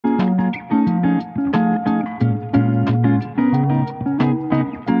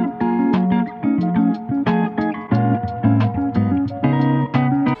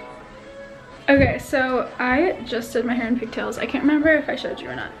just did my hair in pigtails. I can't remember if I showed you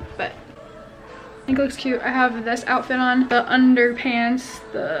or not, but I think it looks cute. I have this outfit on, the underpants,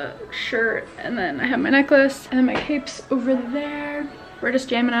 the shirt, and then I have my necklace, and then my cape's over there. We're just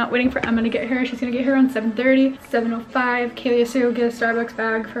jamming out, waiting for Emma to get here. She's gonna get here around 7:30, 7:05. Kaylee has to go get a Starbucks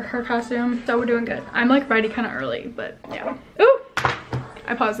bag for her costume, so we're doing good. I'm like ready kind of early, but yeah. Ooh!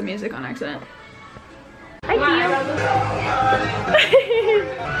 I paused the music on accident. Hi, Theo.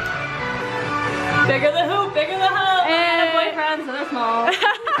 Bigger the hoop, bigger the hoop. And boyfriends, so they're small.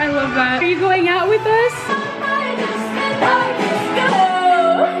 I love that. Are you going out with us?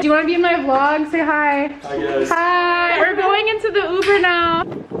 Do you want to be in my vlog? Say hi. Hi guys. Hi. We're going into the Uber now.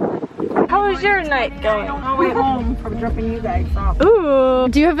 How was your night going? On my way home from dropping you guys off. Ooh.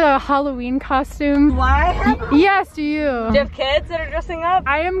 Do you have a Halloween costume? Why? Yes, do you? Do you have kids that are dressing up?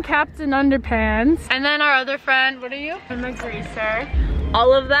 I am Captain Underpants. And then our other friend, what are you? I'm a greaser.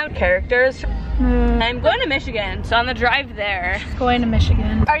 All of them characters. I'm going to Michigan, so on the drive there. Going to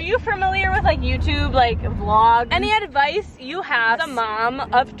Michigan. Are you familiar with like YouTube, like vlogs? Any advice you have as a mom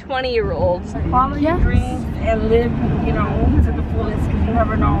of 20-year-olds? Follow your dreams and live, you know, to the fullest, because you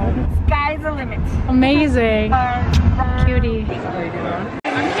never know. Sky's the limit. Amazing. Cutie. I'm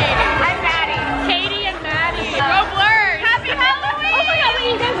Katie. I'm Maddie. Katie and Maddie. Go Blurs. Happy Halloween! Oh my god,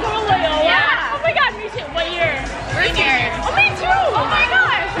 wait, you guys go to Loyola? Yeah. Oh my god, me too. What year? First year. Oh, me too. Oh my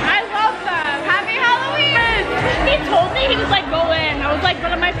gosh. I love them. Happy Halloween! He told me, he was like, go in. I was like,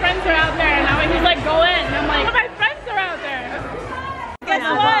 one of my friends are out there. And now he's like, go in. And I'm like, one of my friends are out there. Guess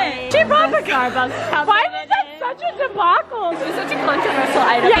what? She brought the Starbucks. Why was that such a debacle? It was such a controversial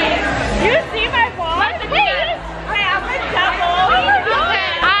item. Yeah. You see my vlog? Wait, I'm a devil. Oh my god.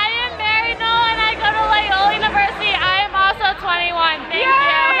 I am Mary Noel and I go to Loyola University. I am also 21. Thank you.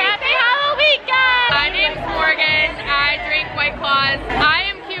 Happy Halloween, guys. My name's Morgan. I drink White Claws. I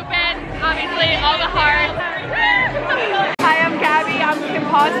am Cupid. Obviously, all the hearts. Hi, I'm Gabby. I'm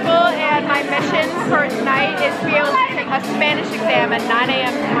Impossible, and my mission for tonight is to be able to take a Spanish exam at 9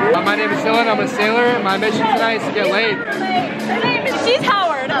 a.m. My name is Dylan. I'm a sailor, and my mission tonight is to get laid. She's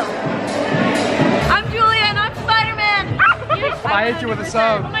Howard. I'm Julia and I'm Spider-Man. I hit you with a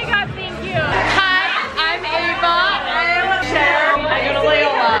sub. Oh my god, thank you. Hi, I'm Ava. I am Cheryl. I go to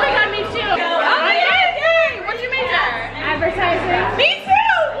Loyola. Oh my god, me too. Oh my god, yay! What's your major? Advertising. Me too!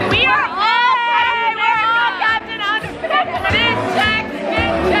 We are all Captain Underpants. Big checks,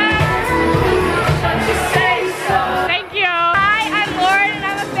 big checks. Thank you. Hi, I'm Lauren and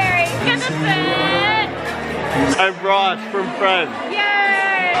I'm a fairy. Get the fit. I'm Ross from Friends.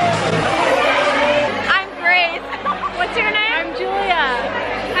 Yay! I'm Grace. What's your name? I'm Julia.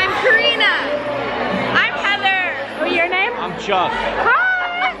 I'm Karina. I'm Heather. Oh, your name? I'm Chuck.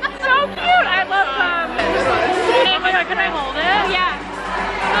 Hi! So cute. I love them. Oh my god, can I hold it? Yeah.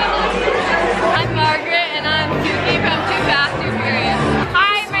 I'm Margaret and I'm Suki from Too Fast, Too Furious.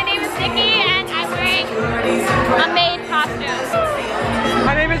 Hi, my name is Nikki and I'm wearing a maid costume.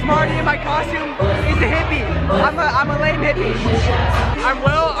 My name is Marty, and my costume is a hippie. I'm a lame hippie. I'm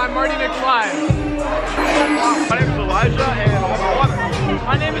Will. I'm Marty McFly. My name is Elijah, and I'm Water.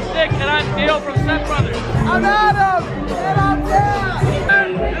 My name is Nick, and I'm Neil from Step Brothers. I'm Adam, and I'm Dan.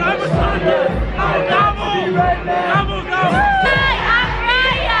 And I'm a Thunder. I'm Gobble. Gobble, gobble. Hi, I'm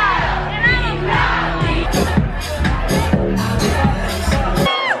Raya and I'm a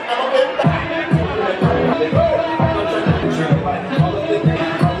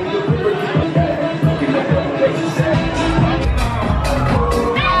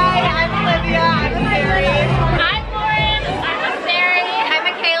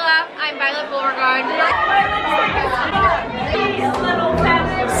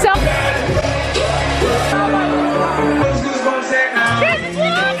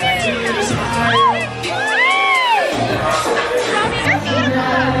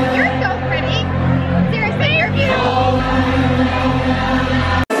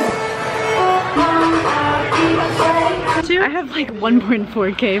I have like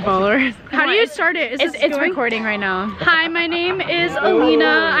 1.4K followers. How do you start it? It's recording right now. Hi, my name is Alina.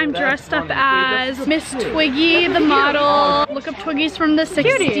 I'm dressed up as Miss Twiggy, the model. Look up Twiggies from the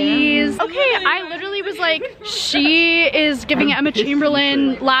 60s. Okay, I literally was like, she is giving Emma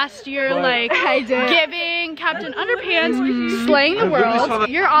Chamberlain last year, like giving Captain Underpants, slaying the world.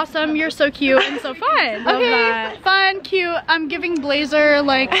 You're awesome, you're so cute and so fun. Okay, fun, cute. I'm giving Blazer,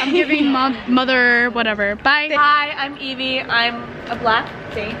 like I'm giving mother, whatever. Bye. Hi, I'm Evie. I'm a black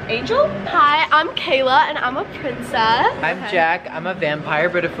Angel? Hi, I'm Kayla and I'm a princess. I'm Jack. I'm a vampire,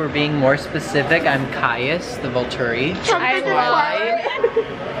 but if we're being more specific, I'm Caius, the Volturi.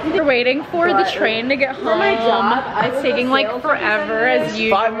 We're waiting for the train to get home. It's taking like forever as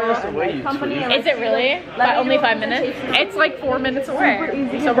usual. 5 minutes away, you tweet. Is it really? Only 5 minutes? It's like 4 minutes away.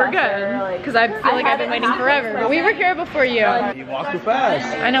 So we're good. Because I feel like I've been waiting forever. But we were here before you. You walk too fast.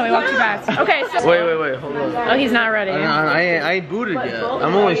 I know, we walked too fast. Okay, so. Wait, hold on. Oh, he's not ready. I ain't booted yet.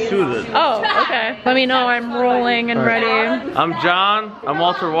 I'm only suited. Oh, okay. Let me know I'm rolling and ready. I'm John. I'm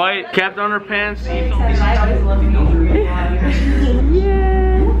Walter White. Captain Underpants.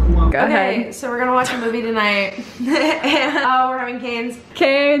 Go ahead. Okay, so we're gonna watch a movie tonight. And we're having Canes.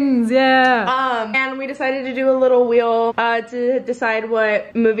 Canes, yeah. And we decided to do a little wheel to decide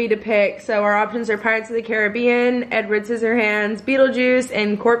what movie to pick. So our options are Pirates of the Caribbean, Edward Scissorhands, Beetlejuice,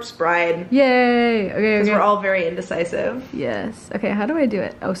 and Corpse Bride. Yay. Okay, Because we're all very indecisive. Yes. Okay, how do I do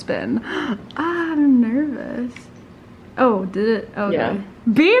it? Oh, spin. I'm nervous. Oh, did it? Okay. Yeah.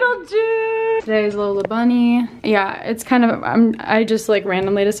 Beetlejuice! Today's Lola Bunny. Yeah, it's kind of, I just like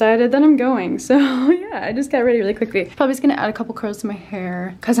randomly decided that I'm going. So yeah, I just got ready really quickly. Probably just gonna add a couple curls to my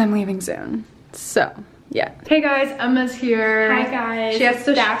hair because I'm leaving soon. So, yeah. Hey guys, Emma's here. Hi guys, She has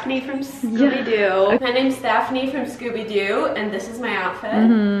to Daphne from Scooby-Doo. My name's Daphne from Scooby-Doo, and this is my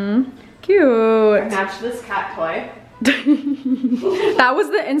outfit. Cute. Match this cat toy. That was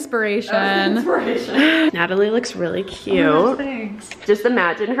the inspiration. Natalie looks really cute. Oh, thanks. Just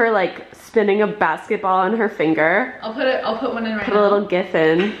imagine her like spinning a basketball on her finger. I'll put one in right Put now. a little gif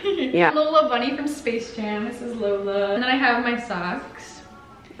in. Yeah. Lola Bunny from Space Jam. This is Lola. And then I have my socks.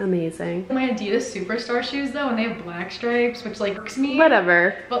 Amazing. My Adidas Superstar shoes though, and they have black stripes, which like works me.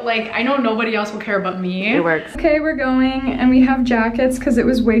 Whatever. But like, I know nobody else will care but me. It works. Okay, we're going, and we have jackets because it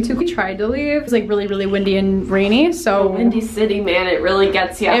was way too. We tried to leave. It was like really, really windy and rainy, so. Windy City, man, it really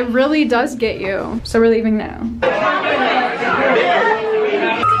gets you. It really does get you. So we're leaving now.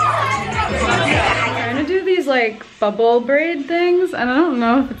 These like bubble braid things, and I don't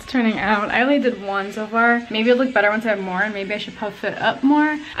know if it's turning out. I only did one so far. Maybe it'll look better once I have more, and maybe I should puff it up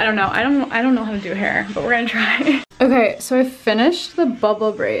more. I don't know. I don't know how to do hair, but we're gonna try. Okay, so I finished the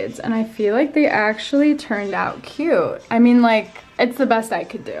bubble braids, and I feel like they actually turned out cute. I mean, like, it's the best I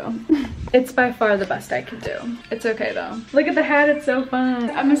could do. It's by far the best I could do. It's okay though. Look at the hat, it's so fun.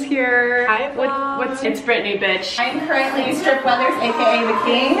 Emma's here. Hi, what's it's Brittany, bitch. I'm currently Strip Weathers, aka the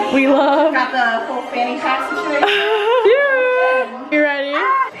King. We love. Got the whole fanny pack situation. Yeah. You ready?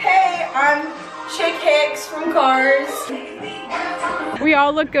 Hey, I'm Chick Hicks from Cars. We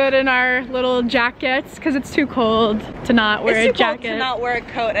all look good in our little jackets because it's too cold to not wear a jacket. It's too cold to not wear a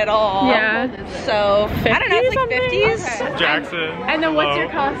coat at all. Yeah. So, I don't know, it's like 50s. Okay. Jackson. And then what's your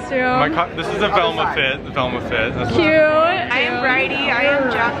costume? This is a Velma fit. The Velma fit. That's Cute. I am Bridie, I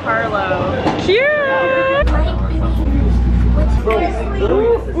am Jack Harlow. Cute.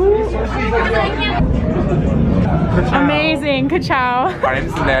 Amazing, ka-chow. My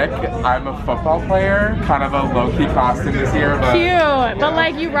name's Nick. I'm a football player. Kind of a low-key costume this year, but Cute, but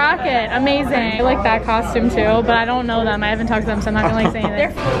like you rock it. Amazing. I like that costume too, but I don't know them. I haven't talked to them, so I'm not gonna like say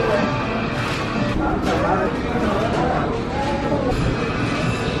anything.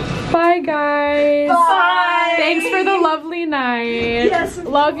 Bye guys. Bye. Thanks for the lovely night. Yes.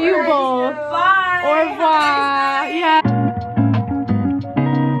 Love you both. Bye. Au revoir. Yes.